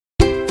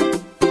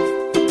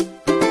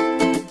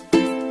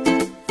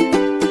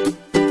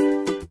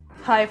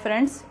Hi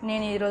friends,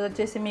 నేను ఈరోజు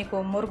వచ్చేసి మీకు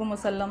మురుగు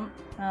ముసల్లం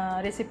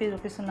రెసిపీ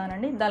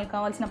చూపిస్తున్నానండి. దానికి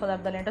కావాల్సిన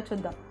పదార్థాలు ఏంటో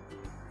చూద్దాం.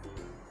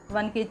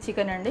 1 kg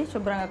చికెన్ అండి,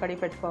 శుభ్రంగా కడిగి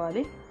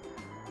పెట్టుకోవాలి.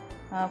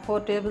 4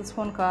 టేబుల్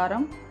స్పూన్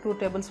కారం, 2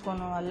 టేబుల్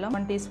స్పూన్ అల్లం,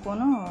 1 టీ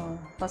స్పూను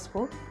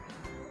పసుపు,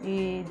 ఈ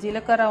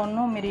జీలకర్ర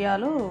ఉన్న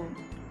మిరియాలు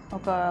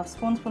ఒక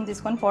స్పూన్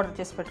తీసుకొని పౌడర్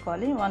చేసి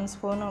పెట్టుకోవాలి. 1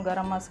 స్పూను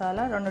గరం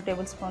మసాలా, 2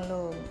 టేబుల్ స్పూన్లు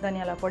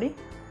ధనియాల పొడి,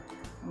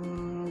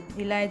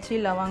 ఇలాయచీ,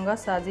 లవంగ,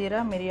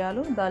 సాజీరా,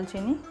 మిరియాలు,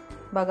 దాల్చిని,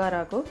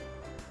 బగారాకు,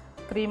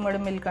 క్రీమ్డ్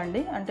మిల్క్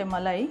అండి, అంటే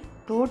malai,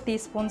 2 tea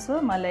spoons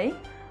malai,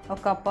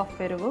 1 cup of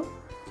పెరుగు,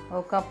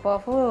 1 కప్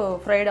ఆఫ్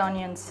ఫ్రైడ్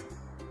ఆనియన్స్,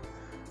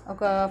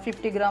 ఒక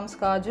 50 గ్రామ్స్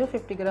కాజు,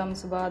 50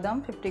 గ్రామ్స్ బాదం,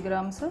 50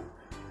 గ్రామ్స్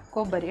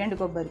కొబ్బరి, ఎండు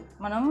కొబ్బరి.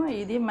 మనం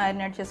ఇది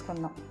మ్యారినేట్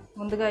చేసుకుందాం.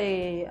 ముందుగా ఈ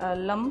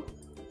అల్లం,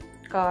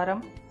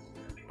 కారం,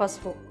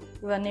 పసుపు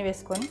ఇవన్నీ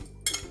వేసుకొని,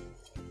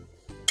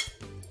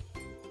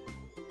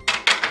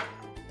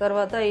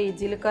 తర్వాత ఈ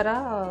జీలకర్ర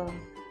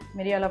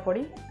మిరియాల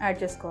పొడి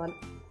యాడ్ చేసుకోవాలి.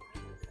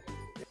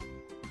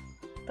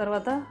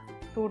 తర్వాత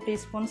 2 టీ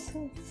స్పూన్స్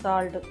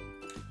సాల్ట్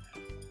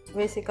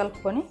వేసి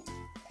కలుపుకొని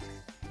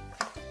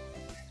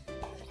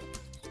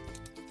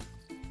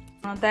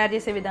తయారు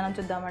చేసే విధానం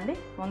చూద్దామండి.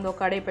 ముందు ఒక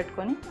కడాయి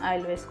పెట్టుకొని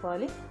ఆయిల్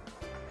వేసుకోవాలి.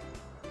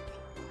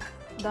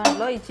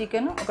 దాంట్లో ఈ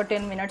చికెన్ ఒక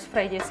 10 మినిట్స్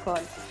ఫ్రై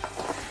చేసుకోవాలి.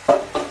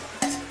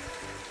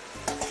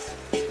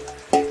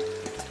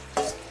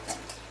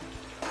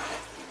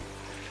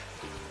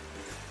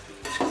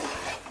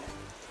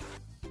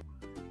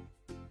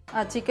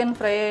 ఆ చికెన్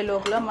ఫ్రై అయ్యే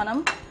లోపల మనం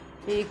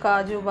ఈ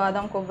కాజు,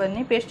 బాదం,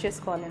 కొబ్బరిని పేస్ట్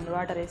చేసుకోవాలండి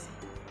వాటర్ వేసి.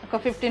 ఒక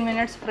 15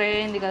 మినిట్స్ ఫ్రై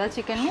అయింది కదా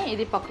చికెన్ని,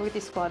 ఇది పక్కకి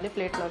తీసుకోవాలి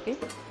ప్లేట్లోకి.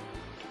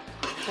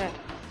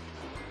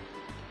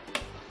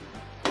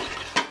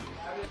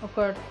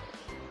 ఒక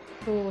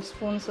 2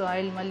 స్పూన్స్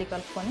ఆయిల్ మళ్ళీ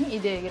కలుపుకొని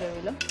ఇదే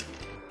గ్రేవీలో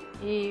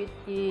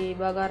ఈ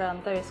బగారా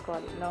అంతా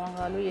వేసుకోవాలి.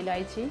 లవంగాలు,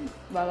 ఇలాయచీ,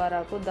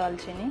 బగారాకు,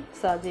 దాల్చిని,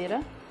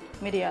 సాజీరా,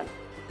 మిరియాలు.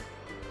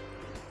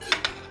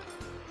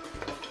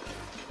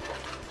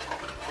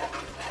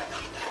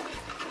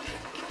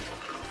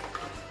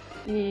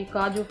 ఈ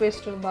కాజు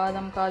పేస్ట్,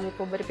 బాదం, కాజు,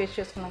 కొబ్బరి పేస్ట్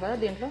చేసుకున్నాం కదా,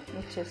 దీంట్లో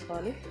మిక్స్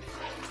చేసుకోవాలి.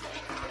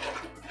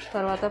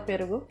 తర్వాత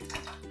పెరుగు,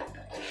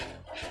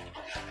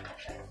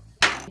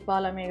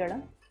 పాల మీగడ,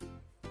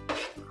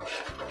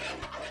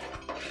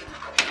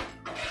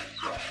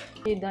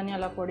 ఈ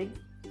ధనియాల పొడి,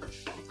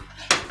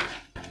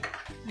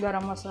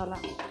 గరం మసాలా,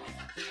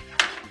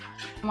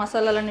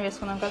 మసాలాలన్నీ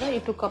వేసుకున్నాం కదా,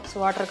 ఈ 2 కప్స్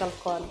వాటర్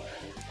కలుపుకోవాలి.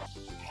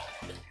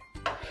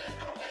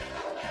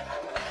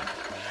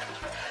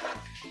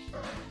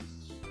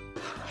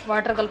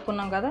 వాటర్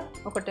కలుపుకున్నాం కదా,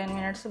 ఒక 10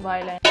 మినిట్స్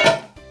బాయిల్ అయింది.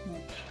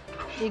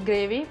 ఈ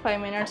గ్రేవీ 5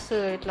 మినిట్స్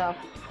ఇట్లా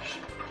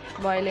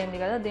బాయిల్ అయింది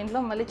కదా, దీంట్లో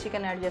మళ్ళీ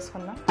చికెన్ యాడ్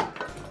చేసుకుందాం.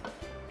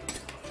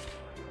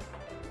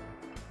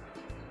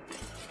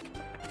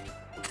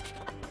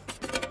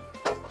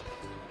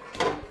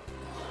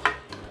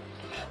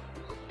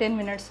 ఒక 10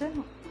 మినిట్స్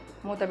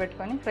మూత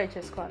పెట్టుకొని ఫ్రై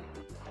చేసుకోవాలి.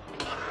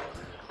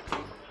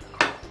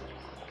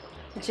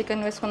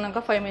 చికెన్ వేసుకున్నాక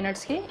 5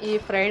 మినిట్స్కి ఈ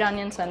ఫ్రైడ్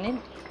ఆనియన్స్ అన్నీ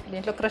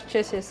దీంట్లో క్రష్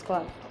చేసి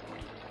వేసుకోవాలి.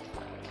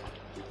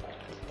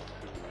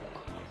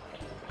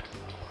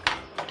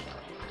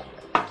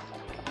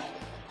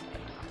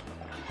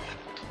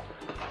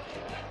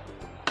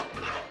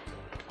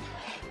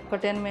 ఒక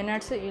 10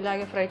 మినిట్స్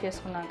ఇలాగే ఫ్రై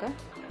చేసుకున్నాక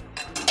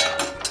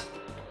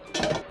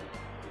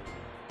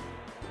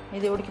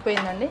ఇది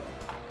ఉడికిపోయిందండి.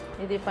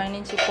 ఇది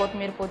పైనుంచి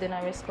కొత్తిమీర, పుదీనా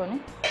వేసుకొని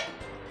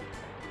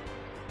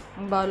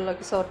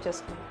బౌల్లోకి సర్వ్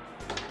చేసుకుందాం.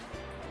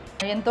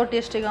 ఎంతో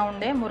టేస్టీగా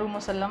ఉండే మురుగు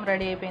ముసల్లం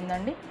రెడీ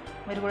అయిపోయిందండి.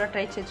 మీరు కూడా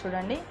ట్రై చేసి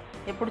చూడండి.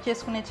 ఎప్పుడు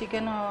చేసుకునే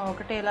చికెన్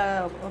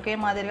ఒకే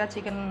మాదిరిగా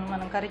చికెన్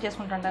మనం కర్రీ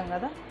చేసుకుంటుంటాం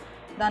కదా,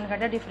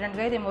 దానికంటే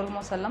డిఫరెంట్గా ఇది మురుగు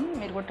ముసల్లం.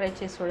 మీరు కూడా ట్రై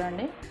చేసి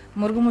చూడండి.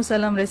 మురుగు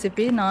ముసల్లం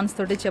రెసిపీ నాన్స్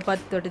తోటి,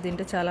 చపాతీ తోటి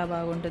తింటే చాలా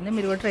బాగుంటుంది.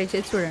 మీరు కూడా ట్రై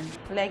చేసి చూడండి.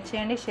 లైక్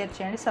చేయండి, షేర్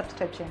చేయండి,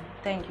 సబ్స్క్రైబ్ చేయండి.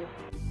 Thank you.